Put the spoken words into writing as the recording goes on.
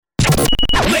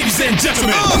Ladies and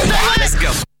gentlemen, let's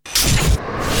go.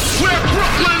 Where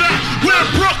Brooklyn at? Where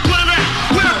Brooklyn at?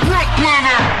 Where Brooklyn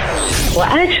at? Well,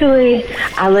 actually,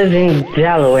 I live in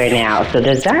Delaware now, so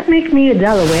does that make me a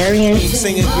Delawarean?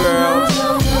 Singing girl.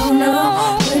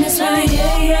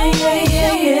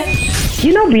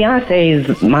 You know, Beyonce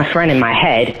is my friend in my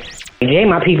head. Jay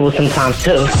my people sometimes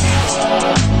too.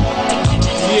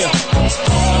 Yeah.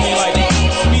 I mean, like,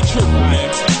 be true, man.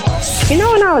 You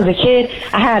know, when I was a kid,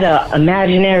 I had an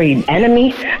imaginary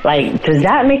enemy. Like, does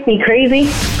that make me crazy?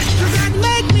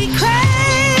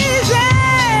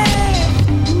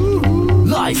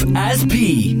 Life as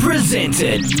P,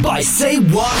 presented by Say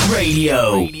What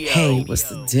Radio. Hey, what's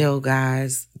the deal,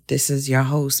 guys? This is your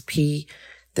host, P.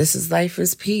 This is Life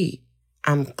as P.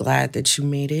 I'm glad that you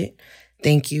made it.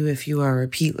 Thank you if you are a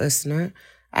repeat listener.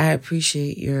 I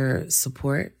appreciate your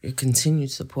support, your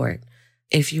continued support.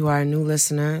 If you are a new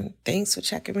listener, thanks for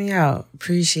checking me out.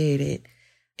 Appreciate it.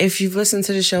 If you've listened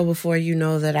to the show before, you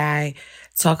know that I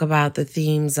talk about the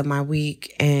themes of my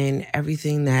week and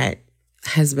everything that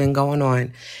has been going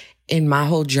on in my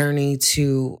whole journey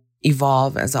to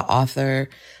evolve as an author,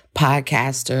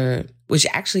 podcaster, which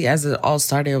actually, as it all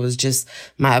started, was just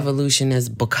my evolution as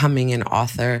becoming an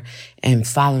author and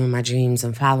following my dreams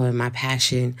and following my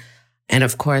passion. And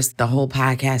of course, the whole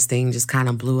podcast thing just kind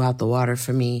of blew out the water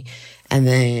for me. And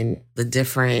then the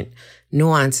different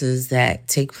nuances that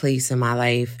take place in my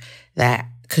life that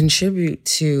contribute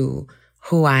to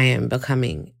who I am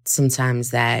becoming.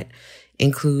 Sometimes that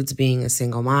includes being a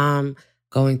single mom,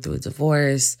 going through a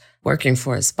divorce, working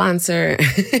for a sponsor,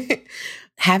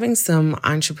 having some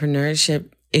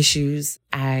entrepreneurship issues.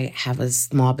 I have a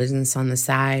small business on the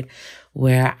side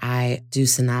where I do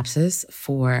synopsis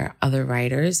for other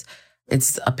writers.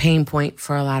 It's a pain point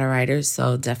for a lot of writers,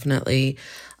 so definitely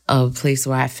a place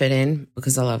where I fit in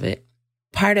because I love it.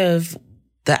 Part of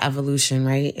the evolution,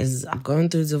 right, is I'm going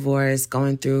through divorce,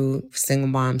 going through single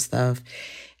mom stuff.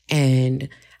 And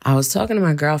I was talking to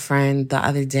my girlfriend the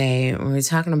other day, and we were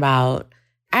talking about,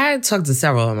 I talked to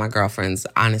several of my girlfriends,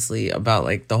 honestly, about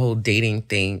like the whole dating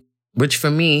thing, which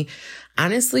for me,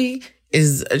 honestly,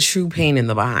 is a true pain in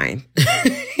the behind.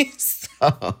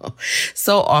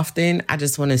 So often I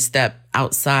just want to step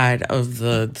outside of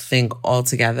the thing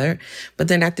altogether. But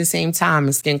then at the same time,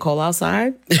 it's getting cold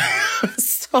outside.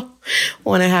 So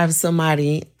want to have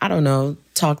somebody, I don't know,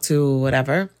 talk to or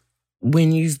whatever.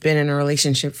 When you've been in a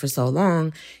relationship for so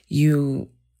long, you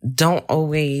don't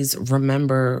always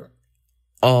remember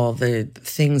all the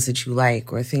things that you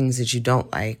like or things that you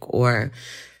don't like, or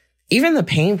even the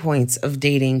pain points of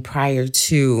dating prior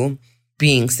to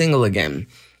being single again,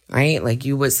 right? Like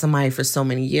you with somebody for so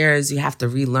many years, you have to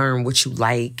relearn what you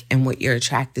like and what you're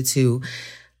attracted to,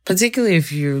 particularly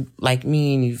if you're like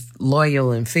me and you're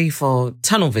loyal and faithful,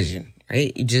 tunnel vision,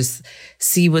 right? You just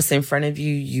see what's in front of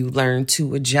you. You learn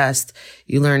to adjust.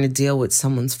 You learn to deal with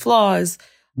someone's flaws,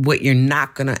 what you're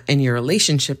not going to end your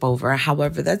relationship over.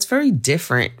 However, that's very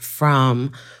different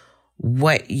from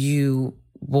what you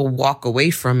will walk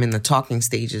away from in the talking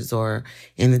stages or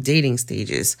in the dating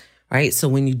stages, right? So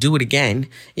when you do it again,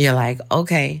 you're like,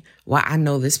 okay, well, I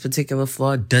know this particular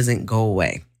flaw doesn't go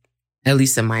away, at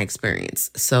least in my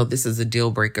experience. So this is a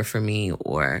deal breaker for me,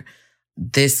 or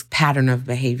this pattern of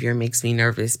behavior makes me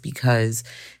nervous because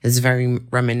it's very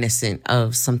reminiscent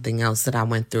of something else that I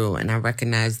went through. And I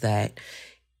recognize that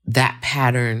that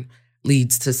pattern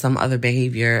leads to some other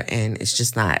behavior and it's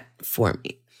just not for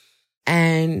me.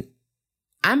 And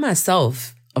I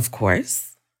myself, of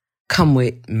course, come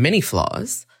with many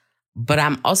flaws, but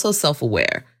I'm also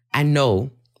self-aware. I know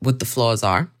what the flaws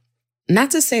are. Not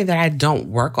to say that I don't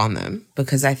work on them,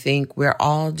 because I think we're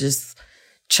all just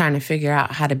trying to figure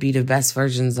out how to be the best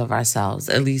versions of ourselves.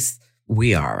 At least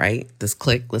we are, right? This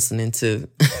clique listening to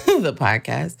the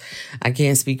podcast. I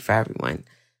can't speak for everyone.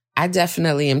 I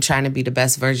definitely am trying to be the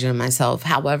best version of myself.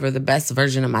 However, the best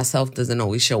version of myself doesn't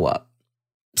always show up.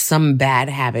 Some bad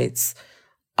habits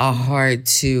are hard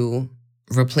to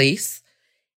replace,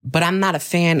 but I'm not a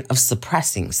fan of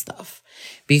suppressing stuff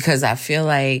because I feel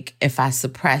like if I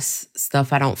suppress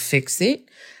stuff, I don't fix it.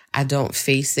 I don't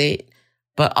face it.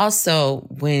 But also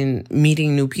when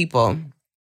meeting new people,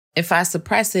 if I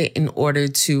suppress it in order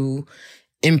to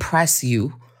impress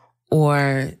you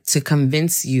or to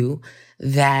convince you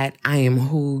that I am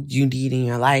who you need in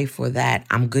your life or that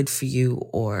I'm good for you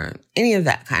or any of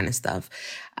that kind of stuff,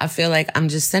 I feel like I'm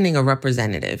just sending a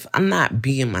representative. I'm not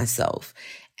being myself.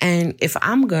 And if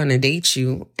I'm going to date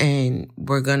you and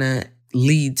we're going to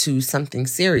lead to something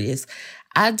serious,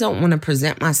 I don't want to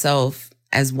present myself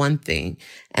as one thing.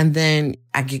 And then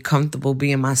I get comfortable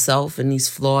being myself and these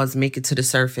flaws make it to the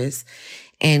surface.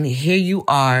 And here you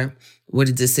are with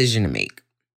a decision to make.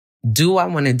 Do I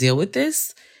want to deal with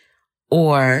this,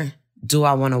 or do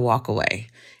I want to walk away?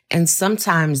 And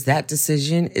sometimes that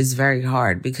decision is very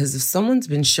hard, because if someone's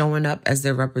been showing up as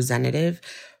their representative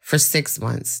for 6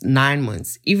 months, 9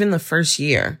 months, even the first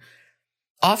year,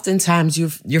 oftentimes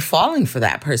you're falling for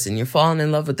that person. You're falling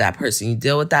in love with that person. You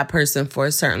deal with that person for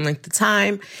a certain length of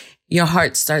time. Your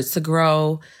heart starts to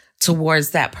grow towards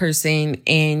that person,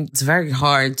 and it's very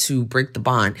hard to break the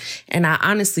bond. And I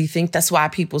honestly think that's why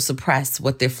people suppress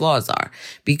what their flaws are,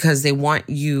 because they want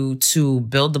you to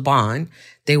build the bond.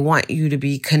 They want you to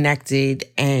be connected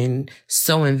and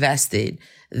so invested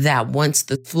that once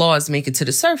the flaws make it to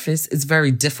the surface, it's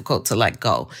very difficult to let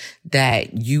go.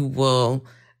 That you will,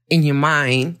 in your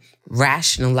mind,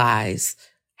 rationalize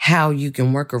how you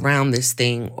can work around this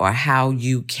thing, or how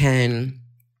you can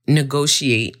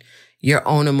negotiate your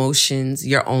own emotions,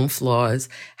 your own flaws,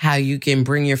 how you can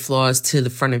bring your flaws to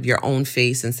the front of your own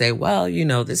face and say, well,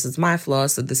 this is my flaw,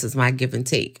 so this is my give and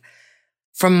take.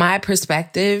 From my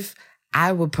perspective,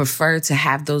 I would prefer to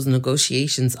have those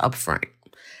negotiations up front.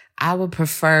 I would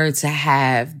prefer to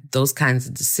have those kinds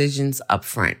of decisions up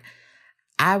front.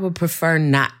 I would prefer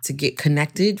not to get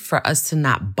connected, for us to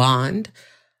not bond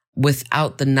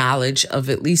without the knowledge of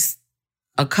at least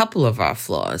a couple of our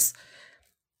flaws.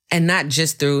 And not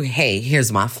just through, hey,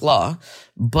 here's my flaw,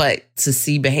 but to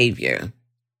see behavior.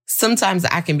 Sometimes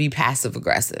I can be passive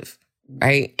aggressive,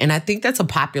 right? And I think that's a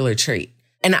popular trait.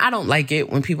 And I don't like it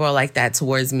when people are like that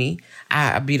towards me.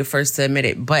 I'll be the first to admit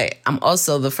it. But I'm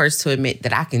also the first to admit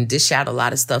that I can dish out a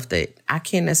lot of stuff that I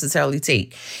can't necessarily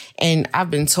take. And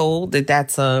I've been told that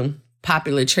that's a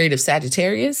popular trait of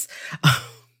Sagittarius.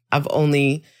 I've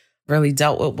only really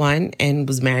dealt with one and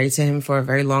was married to him for a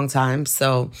very long time.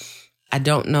 So I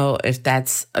don't know if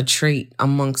that's a trait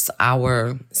amongst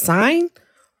our sign,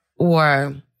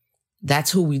 or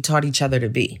that's who we taught each other to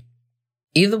be.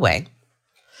 Either way,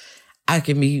 I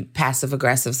can be passive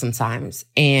aggressive sometimes,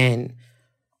 and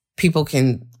people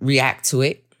can react to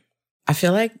it. I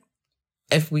feel like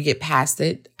if we get past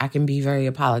it, I can be very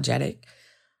apologetic.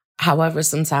 However,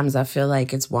 sometimes I feel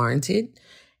like it's warranted.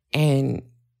 And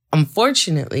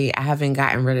unfortunately, I haven't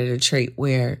gotten rid of the trait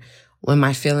where when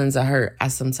my feelings are hurt, I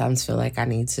sometimes feel like I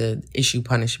need to issue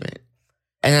punishment.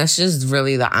 And that's just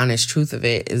really the honest truth of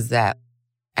it, is that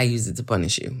I use it to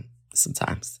punish you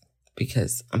sometimes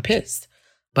because I'm pissed.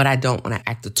 But I don't want to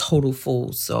act a total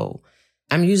fool. So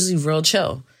I'm usually real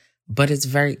chill, but it's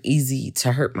very easy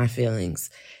to hurt my feelings.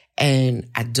 And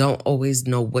I don't always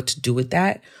know what to do with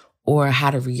that, or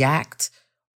how to react,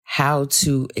 how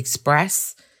to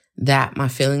express that my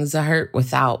feelings are hurt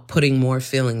without putting more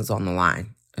feelings on the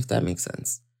line, if that makes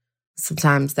sense.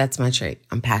 Sometimes that's my trait.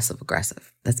 I'm passive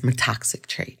aggressive. That's my toxic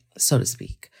trait, so to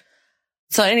speak.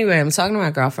 So anyway, I'm talking to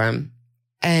my girlfriend,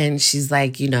 and she's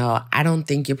like, I don't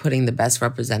think you're putting the best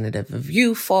representative of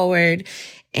you forward.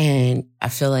 And I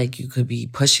feel like you could be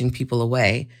pushing people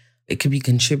away. It could be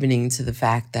contributing to the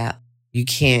fact that you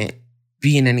can't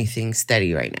be in anything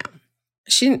steady right now.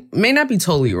 She may not be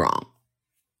totally wrong.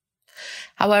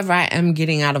 However, I am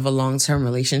getting out of a long-term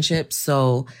relationship,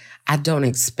 so I don't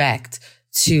expect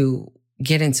to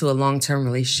get into a long-term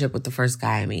relationship with the first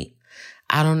guy I meet.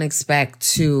 I don't expect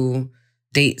to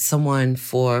date someone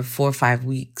for 4 or 5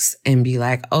 weeks and be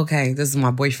like, okay, this is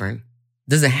my boyfriend.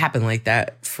 It doesn't happen like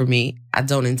that for me. I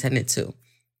don't intend it to.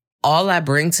 All I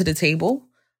bring to the table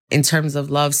in terms of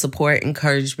love, support,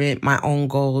 encouragement, my own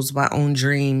goals, my own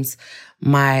dreams,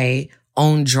 my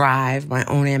own drive, my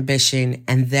own ambition,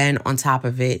 and then on top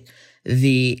of it,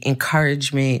 the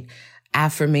encouragement,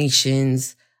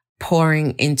 affirmations,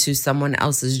 pouring into someone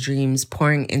else's dreams,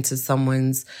 pouring into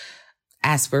someone's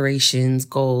aspirations,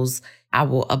 goals. I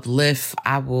will uplift.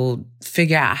 I will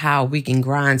figure out how we can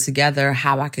grind together,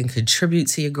 how I can contribute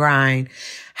to your grind,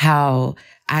 how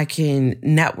I can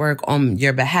network on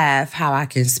your behalf, how I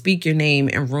can speak your name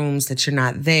in rooms that you're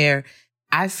not there.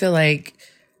 I feel like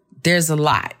there's a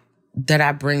lot that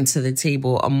I bring to the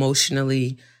table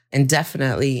emotionally, and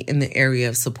definitely in the area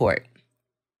of support.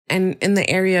 And in the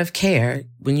area of care,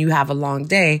 when you have a long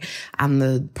day, I'm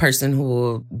the person who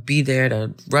will be there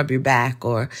to rub your back,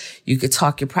 or you could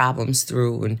talk your problems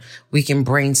through and we can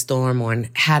brainstorm on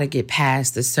how to get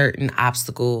past a certain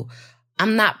obstacle.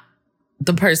 I'm not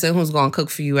the person who's going to cook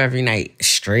for you every night.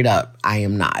 Straight up, I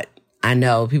am not. I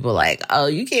know people are like, oh,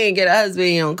 you can't get a husband,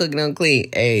 you don't cook, you don't clean.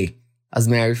 Hey, I was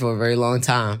married for a very long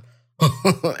time.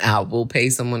 I will pay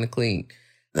someone to clean.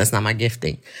 That's not my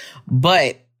gifting.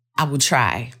 But I will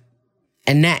try.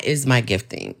 And that is my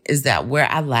gifting, is that where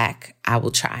I lack, I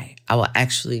will try. I will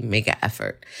actually make an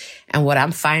effort. And what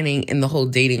I'm finding in the whole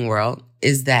dating world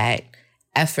is that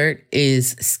effort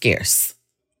is scarce.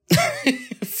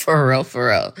 For real, for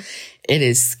real. It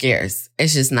is scarce.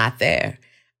 It's just not there.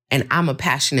 And I'm a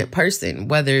passionate person,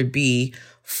 whether it be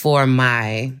for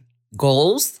my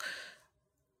goals,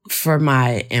 for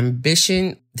my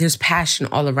ambition. There's passion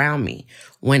all around me.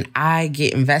 When I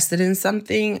get invested in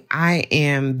something, I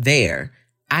am there.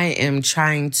 I am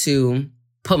trying to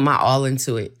put my all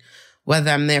into it.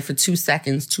 Whether I'm there for 2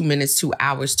 seconds, 2 minutes, 2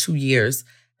 hours, 2 years,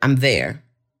 I'm there.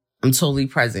 I'm totally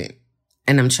present.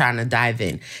 And I'm trying to dive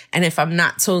in. And if I'm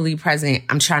not totally present,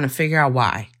 I'm trying to figure out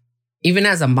why. Even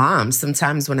as a mom,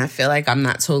 sometimes when I feel like I'm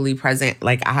not totally present,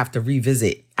 like I have to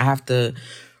revisit, I have to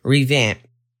revamp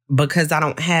because I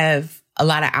don't have a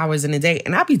lot of hours in a day.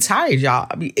 And I'll be tired, y'all.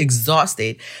 I'll be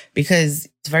exhausted because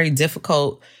it's very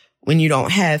difficult when you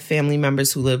don't have family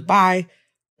members who live by.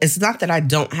 It's not that I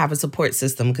don't have a support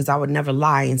system because I would never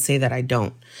lie and say that I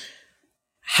don't.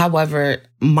 However,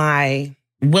 my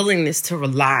willingness to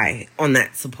rely on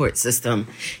that support system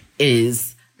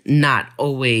is not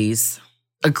always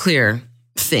a clear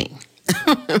thing,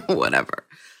 whatever,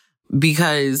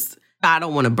 because I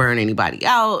don't want to burn anybody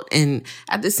out. And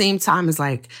at the same time, it's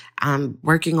like I'm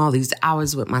working all these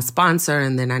hours with my sponsor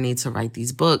and then I need to write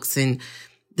these books and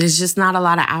there's just not a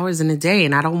lot of hours in a day.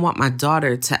 And I don't want my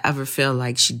daughter to ever feel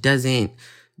like she doesn't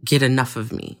get enough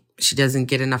of me. She doesn't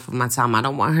get enough of my time. I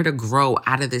don't want her to grow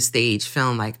out of this stage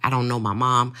feeling like I don't know my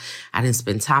mom. I didn't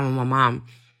spend time with my mom.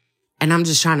 And I'm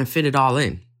just trying to fit it all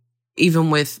in.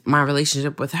 Even with my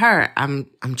relationship with her, I'm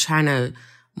trying to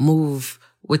move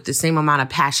with the same amount of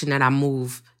passion that I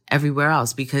move everywhere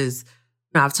else because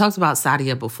I've talked about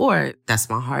Sadia before. That's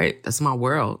my heart. That's my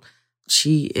world.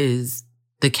 She is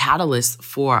the catalyst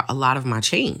for a lot of my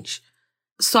change.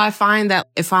 So I find that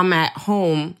if I'm at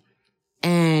home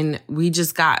and we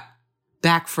just got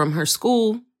back from her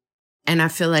school and I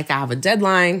feel like I have a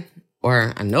deadline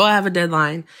or I know I have a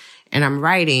deadline and I'm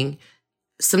writing,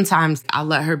 sometimes I'll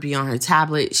let her be on her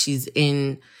tablet. She's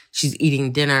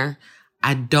eating dinner.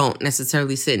 I don't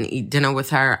necessarily sit and eat dinner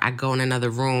with her. I go in another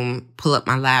room, pull up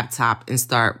my laptop and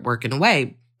start working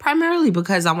away, primarily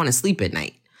because I want to sleep at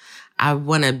night. I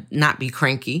want to not be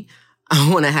cranky.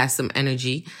 I want to have some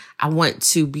energy. I want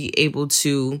to be able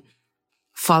to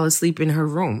fall asleep in her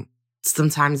room.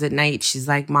 Sometimes at night, she's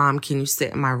like, Mom, can you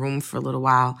sit in my room for a little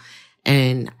while?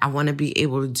 And I want to be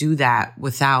able to do that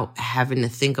without having to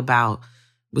think about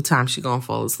what time she's going to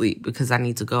fall asleep because I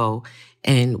need to go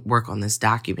and work on this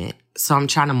document. So I'm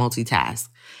trying to multitask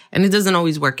and it doesn't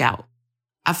always work out.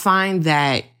 I find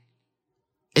that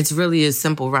it's really a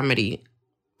simple remedy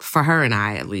for her and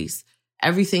I, at least.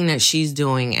 Everything that she's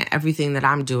doing and everything that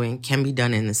I'm doing can be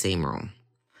done in the same room.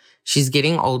 She's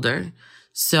getting older.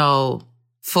 So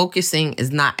focusing is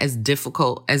not as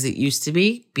difficult as it used to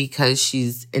be because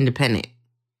she's independent.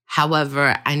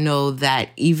 However, I know that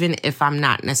even if I'm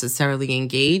not necessarily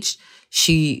engaged,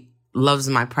 she loves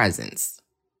my presence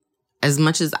as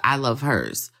much as I love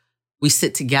hers. We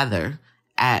sit together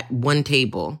at one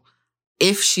table.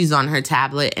 If she's on her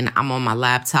tablet and I'm on my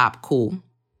laptop, cool.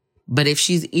 But if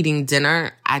she's eating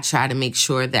dinner, I try to make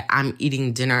sure that I'm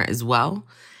eating dinner as well.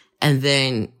 And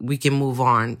then we can move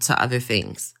on to other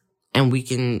things and we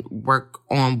can work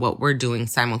on what we're doing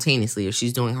simultaneously. If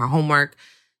she's doing her homework,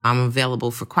 I'm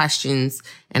available for questions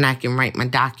and I can write my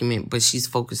document, but she's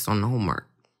focused on the homework.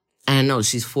 And I know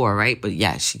she's 4, right? But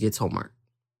yeah, she gets homework.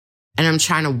 And I'm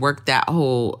trying to work that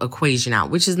whole equation out,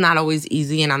 which is not always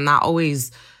easy and I'm not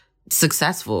always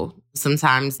successful.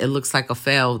 Sometimes it looks like a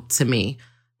fail to me.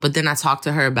 But then I talk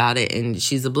to her about it and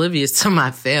she's oblivious to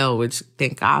my fail, which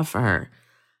thank God for her.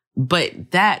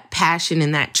 But that passion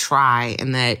and that try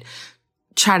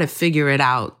to figure it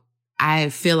out, I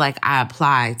feel like I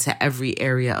apply to every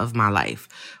area of my life,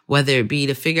 whether it be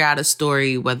to figure out a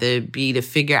story, whether it be to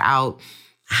figure out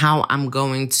how I'm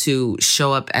going to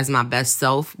show up as my best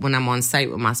self when I'm on site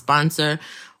with my sponsor,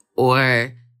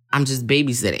 or I'm just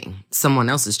babysitting someone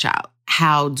else's child.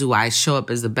 How do I show up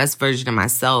as the best version of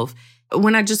myself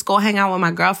when I just go hang out with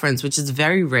my girlfriends, which is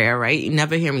very rare, right? You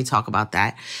never hear me talk about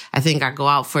that. I think I go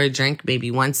out for a drink maybe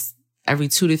once every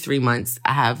 2 to 3 months.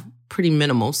 I have pretty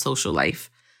minimal social life.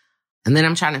 And then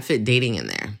I'm trying to fit dating in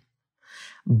there.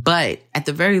 But at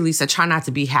the very least, I try not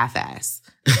to be half-ass.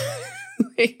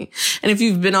 And if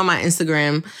you've been on my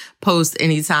Instagram post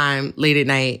anytime late at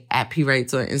night at P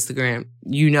Writes on Instagram,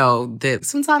 you know that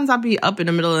sometimes I'll be up in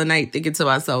the middle of the night thinking to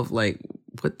myself, like,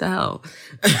 what the hell?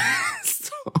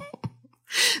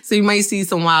 So you might see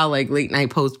some wild, like, late night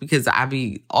posts because I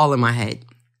be all in my head.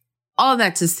 All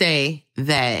that to say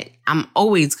that I'm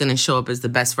always going to show up as the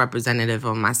best representative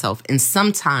of myself. And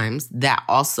sometimes that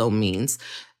also means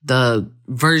the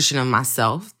version of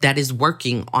myself that is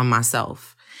working on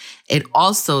myself. It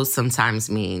also sometimes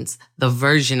means the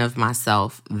version of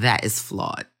myself that is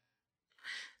flawed.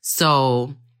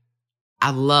 So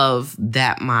I love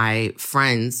that my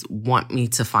friends want me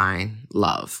to find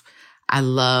love. I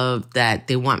love that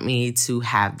they want me to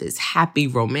have this happy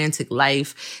romantic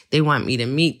life. They want me to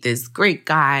meet this great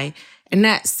guy. And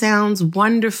that sounds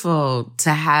wonderful,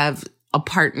 to have a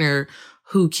partner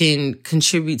who can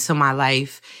contribute to my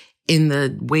life in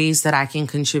the ways that I can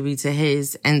contribute to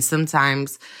his, and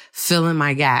sometimes fill in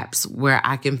my gaps where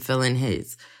I can fill in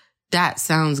his. That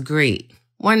sounds great.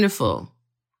 Wonderful.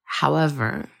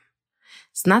 However,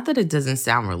 it's not that it doesn't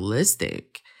sound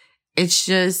realistic. It's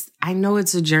just, I know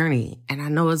it's a journey, and I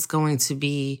know it's going to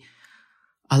be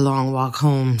a long walk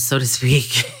home, so to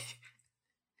speak.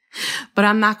 But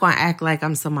I'm not going to act like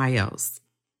I'm somebody else.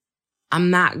 I'm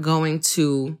not going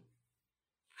to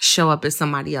show up as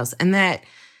somebody else. And that,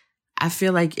 I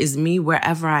feel like, is me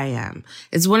wherever I am.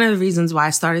 It's one of the reasons why I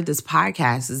started this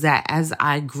podcast, is that as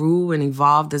I grew and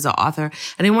evolved as an author,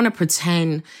 I didn't want to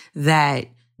pretend that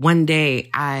one day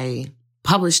I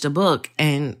published a book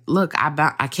and look,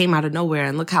 I came out of nowhere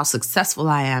and look how successful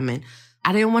I am. And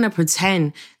I didn't want to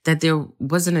pretend that there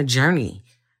wasn't a journey.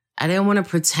 I didn't want to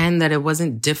pretend that it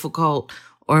wasn't difficult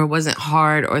or it wasn't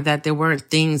hard, or that there weren't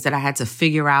things that I had to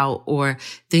figure out, or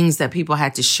things that people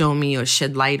had to show me or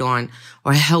shed light on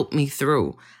or help me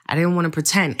through. I didn't want to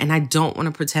pretend, and I don't want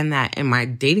to pretend that in my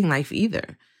dating life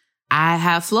either. I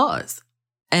have flaws,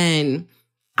 and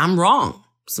I'm wrong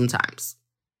sometimes.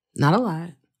 Not a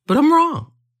lot, but I'm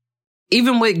wrong.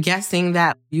 Even with guessing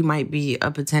that you might be a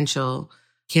potential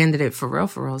candidate for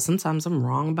real, sometimes I'm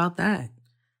wrong about that.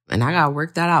 And I got to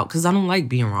work that out, because I don't like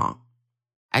being wrong.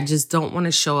 I just don't want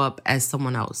to show up as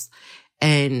someone else.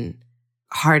 And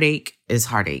heartache is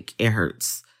heartache. It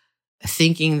hurts.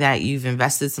 Thinking that you've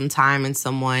invested some time in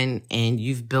someone and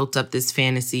you've built up this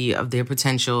fantasy of their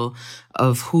potential,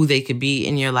 of who they could be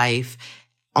in your life,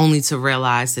 only to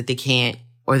realize that they can't,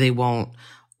 or they won't,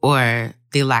 or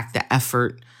they lack the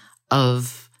effort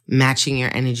of matching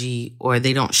your energy, or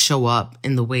they don't show up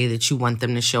in the way that you want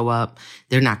them to show up.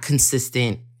 They're not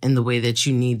consistent in the way that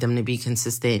you need them to be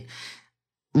consistent.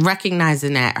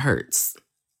 Recognizing that hurts.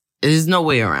 There's no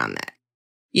way around that.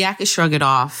 Yeah, I could shrug it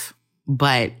off,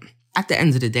 but at the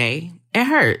end of the day, it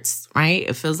hurts, right?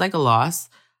 It feels like a loss.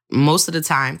 Most of the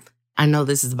time, I know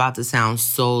this is about to sound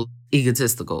so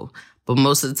egotistical, but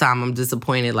most of the time I'm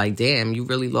disappointed, like, damn, you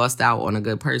really lost out on a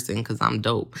good person because I'm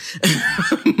dope.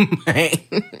 Right?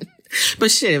 But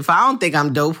shit, if I don't think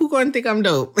I'm dope, who gonna think I'm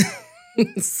dope?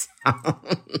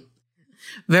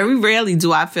 Very rarely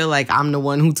do I feel like I'm the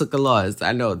one who took a loss.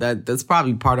 I know that's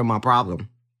probably part of my problem,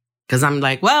 because I'm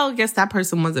like, well, I guess that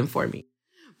person wasn't for me.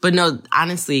 But no,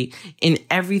 honestly, in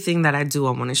everything that I do,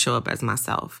 I want to show up as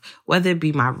myself, whether it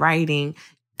be my writing.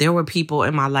 There were people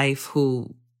in my life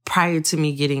who, prior to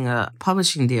me getting a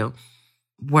publishing deal,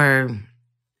 were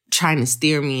trying to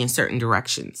steer me in certain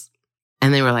directions.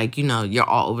 And they were like, you're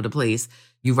all over the place.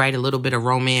 You write a little bit of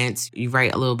romance, you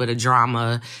write a little bit of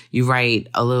drama, you write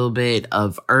a little bit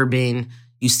of urban,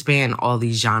 you span all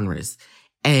these genres.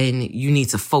 And you need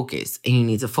to focus, and you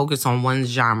need to focus on one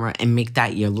genre and make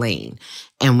that your lane.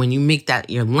 And when you make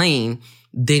that your lane,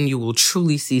 then you will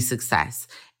truly see success,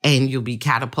 and you'll be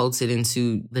catapulted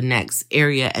into the next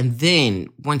area. And then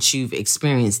once you've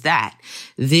experienced that,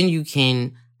 then you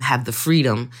can have the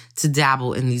freedom to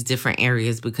dabble in these different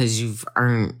areas, because you've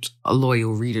earned a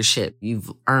loyal readership.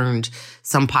 You've earned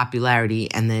some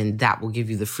popularity, and then that will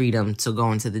give you the freedom to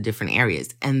go into the different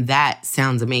areas. And that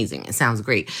sounds amazing. It sounds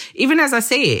great. Even as I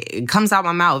say it comes out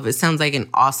my mouth. It sounds like an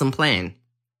awesome plan.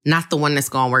 Not the one that's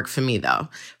going to work for me, though.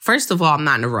 First of all, I'm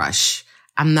not in a rush.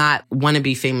 I'm not want to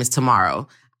be famous tomorrow.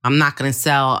 I'm not going to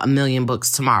sell 1 million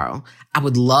books tomorrow. I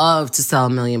would love to sell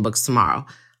 1 million books tomorrow,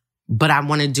 but I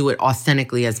want to do it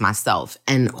authentically as myself.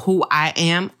 And who I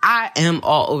am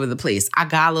all over the place. I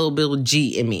got a little bit of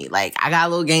G in me. Like, I got a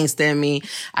little gangster in me.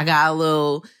 I got a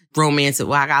little romance.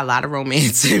 Well, I got a lot of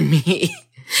romance in me.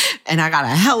 And I got a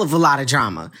hell of a lot of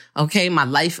drama. Okay. My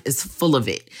life is full of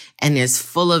it. And it's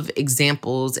full of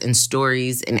examples and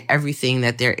stories and everything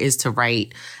that there is to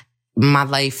write. My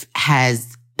life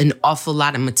has an awful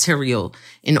lot of material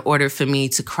in order for me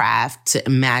to craft, to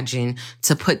imagine,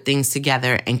 to put things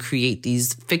together and create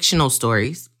these fictional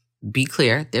stories. Be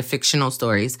clear, they're fictional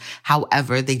stories.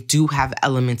 However, they do have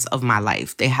elements of my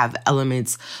life. They have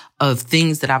elements of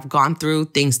things that I've gone through,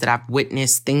 things that I've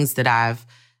witnessed, things that I've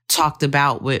talked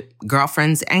about with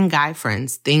girlfriends and guy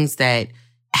friends, things that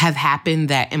have happened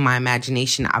that in my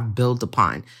imagination I've built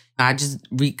upon. I just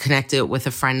reconnected with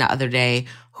a friend the other day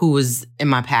who was in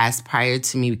my past prior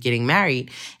to me getting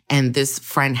married. And this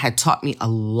friend had taught me a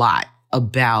lot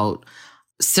about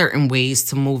certain ways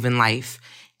to move in life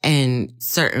and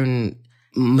certain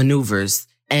maneuvers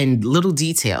and little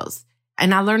details.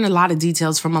 And I learned a lot of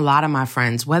details from a lot of my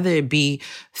friends, whether it be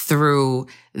through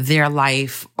their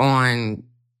life on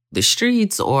the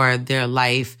streets or their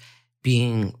life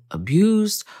being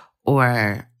abused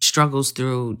or struggles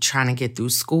through trying to get through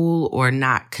school or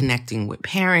not connecting with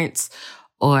parents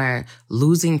or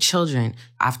losing children.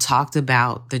 I've talked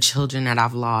about the children that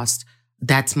I've lost.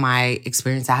 That's my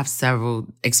experience. I have several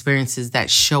experiences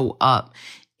that show up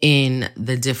in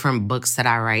the different books that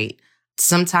I write.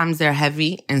 Sometimes they're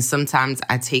heavy and sometimes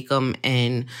I take them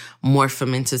and morph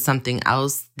them into something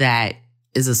else that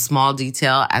is a small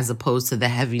detail as opposed to the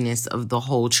heaviness of the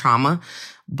whole trauma.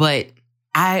 But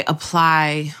I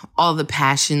apply all the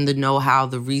passion, the know-how,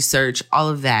 the research, all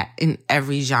of that in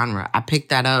every genre. I pick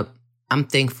that up. I'm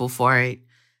thankful for it.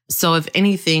 So if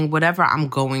anything, whatever I'm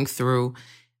going through,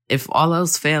 if all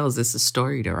else fails, it's a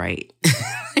story to write.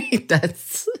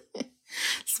 That's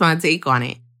my take on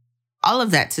it. All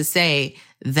of that to say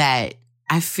that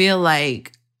I feel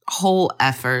like whole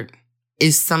effort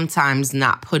is sometimes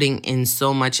not putting in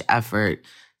so much effort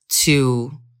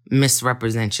to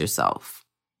misrepresent yourself.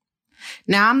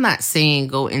 Now, I'm not saying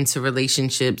go into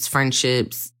relationships,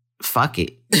 friendships, fuck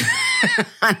it.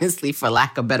 Honestly, for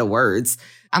lack of better words,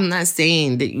 I'm not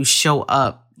saying that you show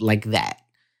up like that.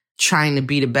 Trying to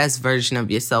be the best version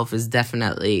of yourself is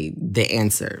definitely the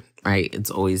answer, right?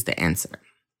 It's always the answer.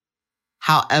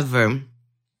 However,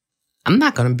 I'm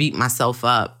not going to beat myself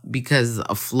up because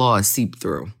a flaw seep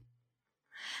through.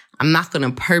 I'm not going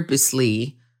to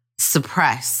purposely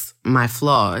suppress my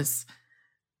flaws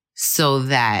so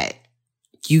that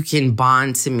you can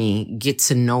bond to me, get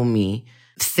to know me,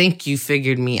 think you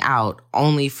figured me out,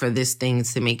 only for this thing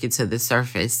to make it to the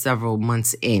surface several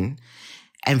months in,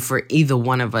 and for either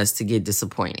one of us to get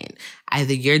disappointed.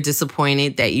 Either you're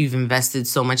disappointed that you've invested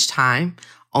so much time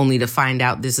only to find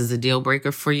out this is a deal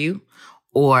breaker for you,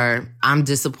 or I'm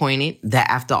disappointed that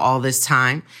after all this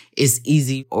time, it's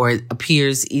easy or it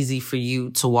appears easy for you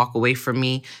to walk away from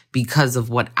me because of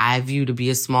what I view to be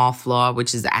a small flaw,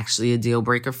 which is actually a deal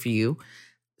breaker for you.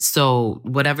 So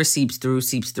whatever seeps through,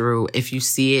 seeps through. If you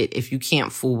see it, if you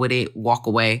can't fool with it, walk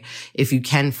away. If you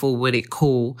can fool with it,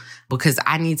 cool. Because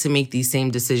I need to make these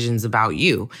same decisions about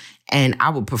you. And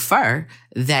I would prefer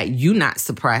that you not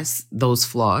suppress those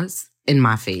flaws in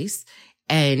my face.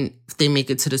 And if they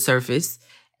make it to the surface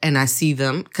and I see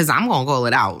them, because I'm going to call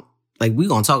it out. Like, we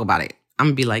going to talk about it. I'm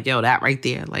going to be like, yo, that right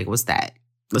there, like, what's that?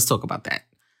 Let's talk about that.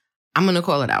 I'm going to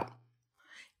call it out.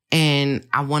 And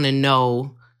I want to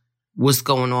know what's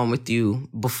going on with you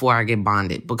before I get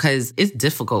bonded, because it's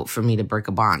difficult for me to break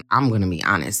a bond. I'm going to be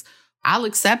honest. I'll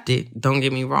accept it. Don't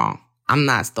get me wrong. I'm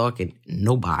not stalking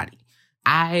nobody.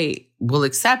 I will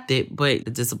accept it, but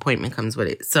the disappointment comes with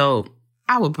it. So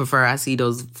I would prefer I see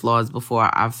those flaws before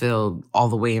I feel all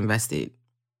the way invested.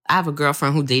 I have a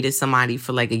girlfriend who dated somebody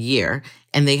for like a year,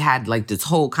 and they had like this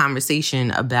whole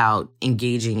conversation about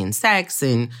engaging in sex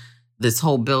and this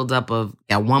whole buildup of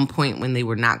at one point when they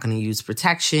were not going to use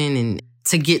protection, and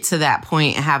to get to that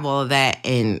point and have all of that.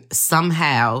 And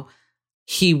somehow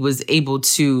he was able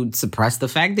to suppress the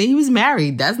fact that he was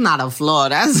married. That's not a flaw.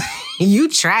 That's you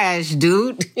trash,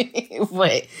 dude.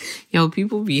 But yo,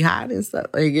 people be hot and stuff.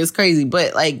 Like, it's crazy.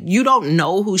 But like, you don't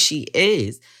know who she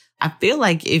is. I feel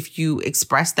like if you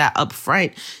express that up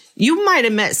front, you might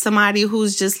have met somebody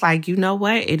who's just like, you know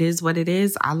what? It is what it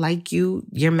is. I like you.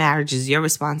 Your marriage is your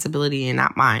responsibility and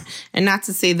not mine. And not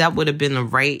to say that would have been the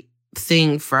right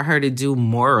thing for her to do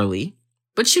morally,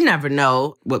 but you never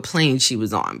know what plane she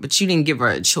was on. But you didn't give her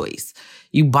a choice.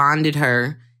 You bonded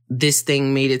her. This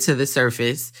thing made it to the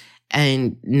surface.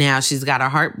 And now she's got her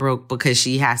heart broke because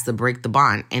she has to break the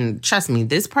bond. And trust me,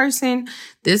 this person,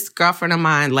 this girlfriend of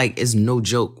mine, like, is no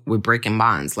joke with breaking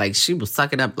bonds. Like, she will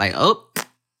suck it up like, oh,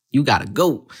 you gotta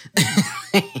go.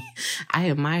 I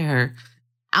admire her.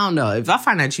 I don't know. If I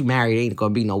find out you married, it ain't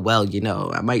gonna be no well, you know.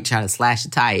 I might try to slash the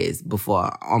tires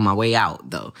before on my way out,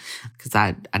 though, because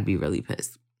I'd be really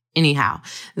pissed. Anyhow,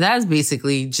 that's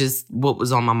basically just what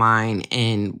was on my mind,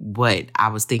 and what I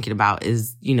was thinking about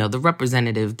is, you know, the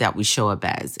representative that we show up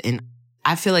as. And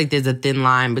I feel like there's a thin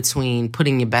line between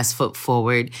putting your best foot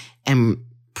forward and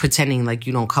pretending like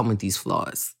you don't come with these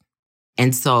flaws.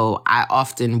 And so I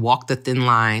often walk the thin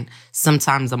line.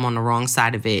 Sometimes I'm on the wrong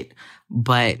side of it,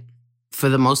 but for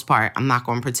the most part, I'm not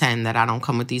going to pretend that I don't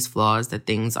come with these flaws, that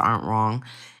things aren't wrong,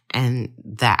 and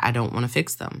that I don't want to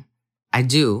fix them. I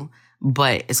do.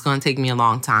 But it's going to take me a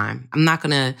long time. I'm not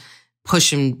going to push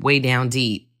them way down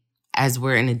deep as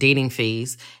we're in a dating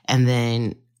phase. And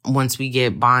then once we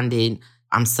get bonded,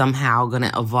 I'm somehow going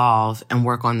to evolve and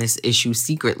work on this issue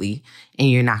secretly, and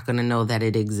you're not going to know that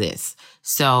it exists.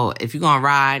 So if you're going to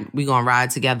ride, we're going to ride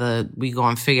together. We're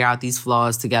going to figure out these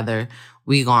flaws together.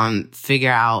 We're going to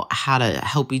figure out how to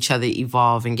help each other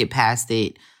evolve and get past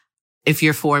it. If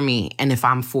you're for me and if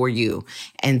I'm for you.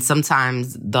 And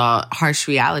sometimes the harsh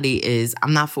reality is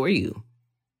I'm not for you.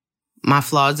 My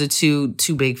flaws are too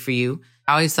big for you.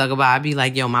 I always talk about, I'd be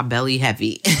like, yo, my belly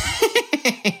heavy.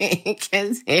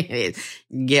 Because you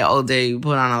get older, you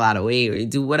put on a lot of weight or you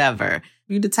do whatever.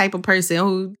 You're the type of person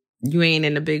who you ain't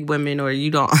into big women or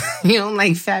you don't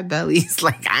like fat bellies.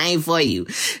 Like, I ain't for you.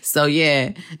 So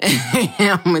yeah,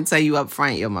 I'm going to tell you up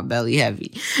front, yo, my belly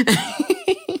heavy.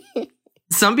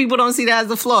 Some people don't see that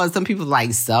as a flaw. Some people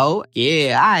like, so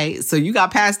yeah, all right. So you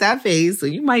got past that phase. So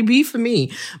you might be for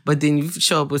me. But then you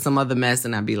show up with some other mess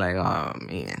and I'd be like, oh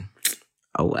man,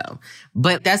 oh well.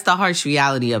 But that's the harsh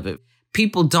reality of it.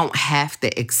 People don't have to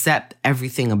accept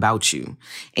everything about you,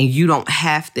 and you don't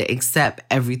have to accept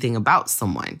everything about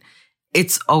someone.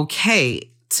 It's okay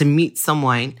to meet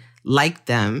someone, like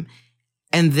them,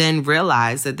 and then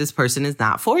realize that this person is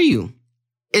not for you.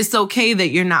 It's okay that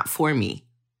you're not for me.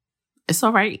 It's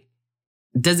all right.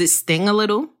 Does it sting a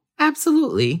little?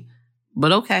 Absolutely.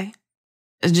 But okay.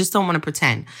 I just don't want to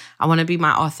pretend. I want to be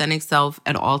my authentic self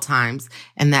at all times,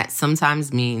 and that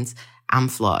sometimes means I'm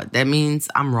flawed. That means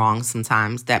I'm wrong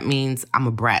sometimes. That means I'm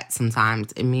a brat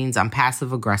sometimes. It means I'm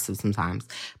passive aggressive sometimes.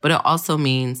 But it also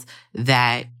means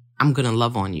that I'm going to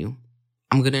love on you.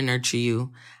 I'm going to nurture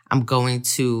you. I'm going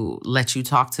to let you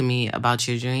talk to me about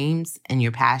your dreams and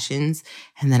your passions.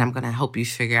 And then I'm going to help you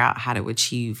figure out how to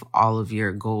achieve all of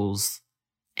your goals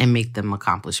and make them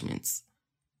accomplishments.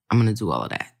 I'm going to do all of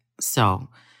that. So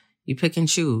you pick and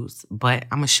choose, but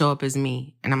I'm going to show up as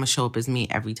me, and I'm going to show up as me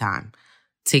every time.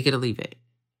 Take it or leave it.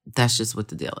 That's just what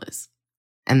the deal is.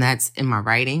 And that's in my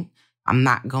writing. I'm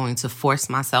not going to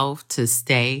force myself to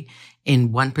stay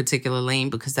in one particular lane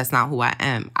because that's not who I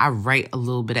am. I write a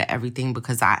little bit of everything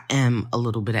because I am a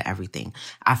little bit of everything.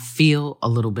 I feel a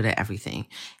little bit of everything.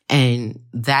 And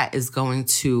that is going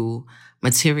to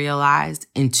materialize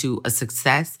into a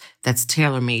success that's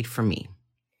tailor-made for me.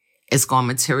 It's going to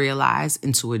materialize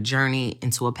into a journey,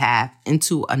 into a path,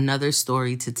 into another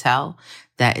story to tell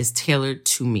that is tailored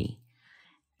to me.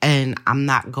 And I'm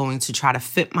not going to try to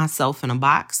fit myself in a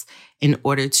box in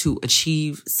order to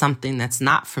achieve something that's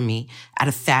not for me at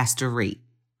a faster rate.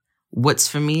 What's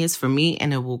for me is for me,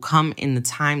 and it will come in the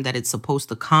time that it's supposed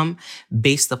to come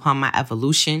based upon my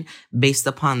evolution, based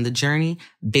upon the journey,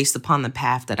 based upon the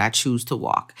path that I choose to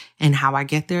walk. And how I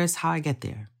get there is how I get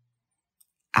there.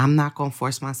 I'm not going to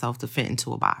force myself to fit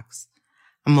into a box.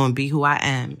 I'm going to be who I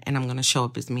am, and I'm going to show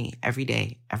up as me every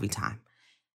day, every time.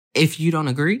 If you don't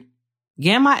agree,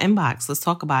 get in my inbox. Let's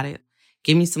talk about it.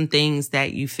 Give me some things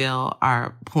that you feel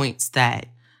are points that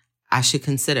I should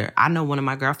consider. I know one of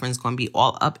my girlfriends is going to be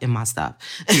all up in my stuff.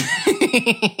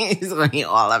 He's going to be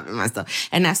all up in my stuff.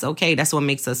 And that's okay. That's what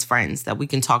makes us friends, that we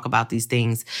can talk about these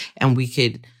things and we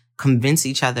could convince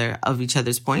each other of each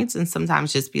other's points, and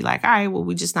sometimes just be like, all right, well,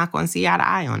 we're just not going to see eye to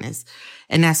eye on this.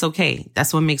 And that's okay.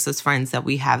 That's what makes us friends, that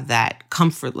we have that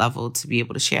comfort level to be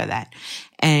able to share that.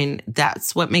 And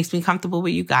that's what makes me comfortable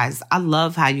with you guys. I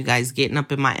love how you guys getting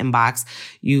up in my inbox.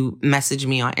 You message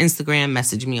me on Instagram,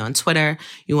 message me on Twitter.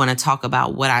 You want to talk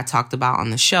about what I talked about on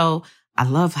the show. I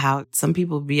love how some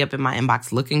people be up in my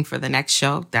inbox looking for the next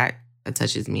show. That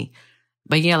touches me.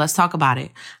 But yeah, let's talk about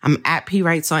it. I'm at P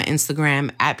Writes on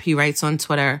Instagram, at P Writes on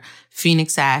Twitter,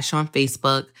 Phoenix Ash on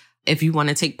Facebook. If you want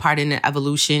to take part in the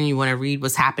evolution, you want to read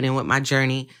what's happening with my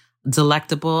journey,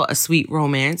 Delectable, A Sweet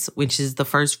Romance, which is the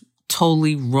first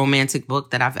totally romantic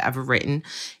book that I've ever written,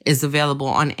 is available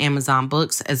on Amazon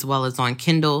Books as well as on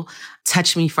Kindle.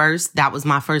 Touch Me First, that was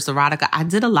my first erotica. I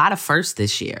did a lot of firsts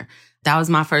this year. That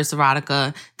was my first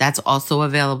erotica. That's also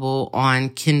available on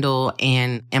Kindle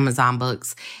and Amazon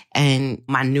Books. And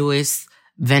my newest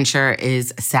venture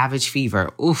is Savage Fever.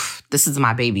 Oof, this is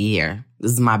my baby here.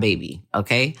 This is my baby,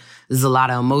 okay? There's a lot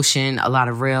of emotion, a lot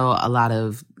of real, a lot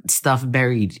of stuff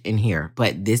buried in here.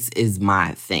 But this is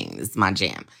my thing. This is my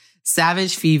jam.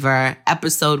 Savage Fever,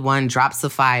 episode 1, Drops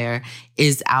of Fire,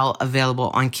 is out,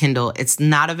 available on Kindle. It's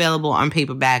not available on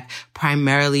paperback,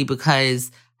 primarily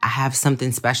because I have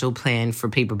something special planned for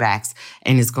paperbacks,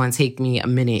 and it's going to take me a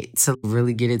minute to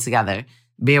really get it together.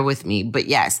 Bear with me. But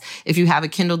yes, if you have a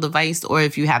Kindle device or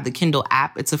if you have the Kindle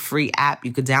app, it's a free app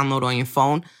you could download on your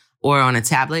phone or on a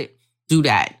tablet. Do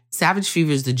that. Savage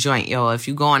Fever is the joint, yo. If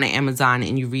you go on Amazon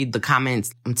and you read the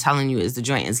comments, I'm telling you, the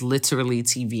joint is literally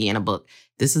TV and a book.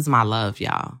 This is my love,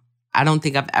 y'all. I don't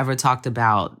think I've ever talked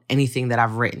about anything that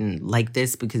I've written like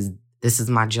this because this is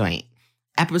my joint.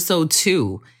 Episode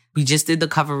 2, we just did the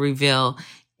cover reveal.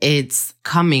 It's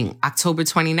coming October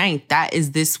 29th. That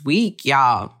is this week,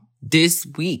 y'all. This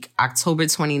week, October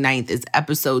 29th is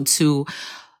episode 2.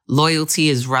 Loyalty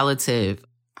is relative.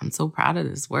 I'm so proud of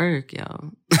this work,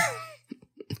 yo.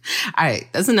 All right,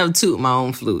 that's enough toot my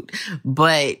own flute.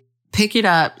 But pick it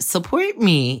up, support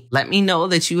me. Let me know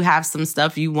that you have some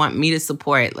stuff you want me to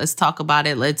support. Let's talk about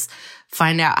it. Let's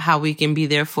find out how we can be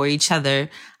there for each other.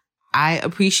 I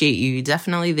appreciate you. You're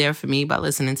definitely there for me by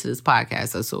listening to this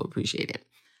podcast. I so appreciate it.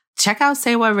 Check out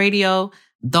Say What Radio.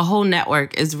 The whole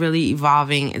network is really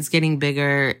evolving. It's getting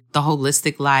bigger. The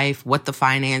Holistic Life, What the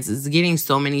Finance is getting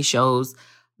so many shows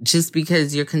just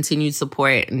because your continued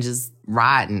support and just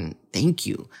riding. Thank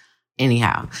you.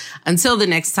 Anyhow, until the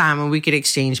next time when we could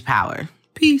exchange power.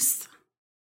 Peace.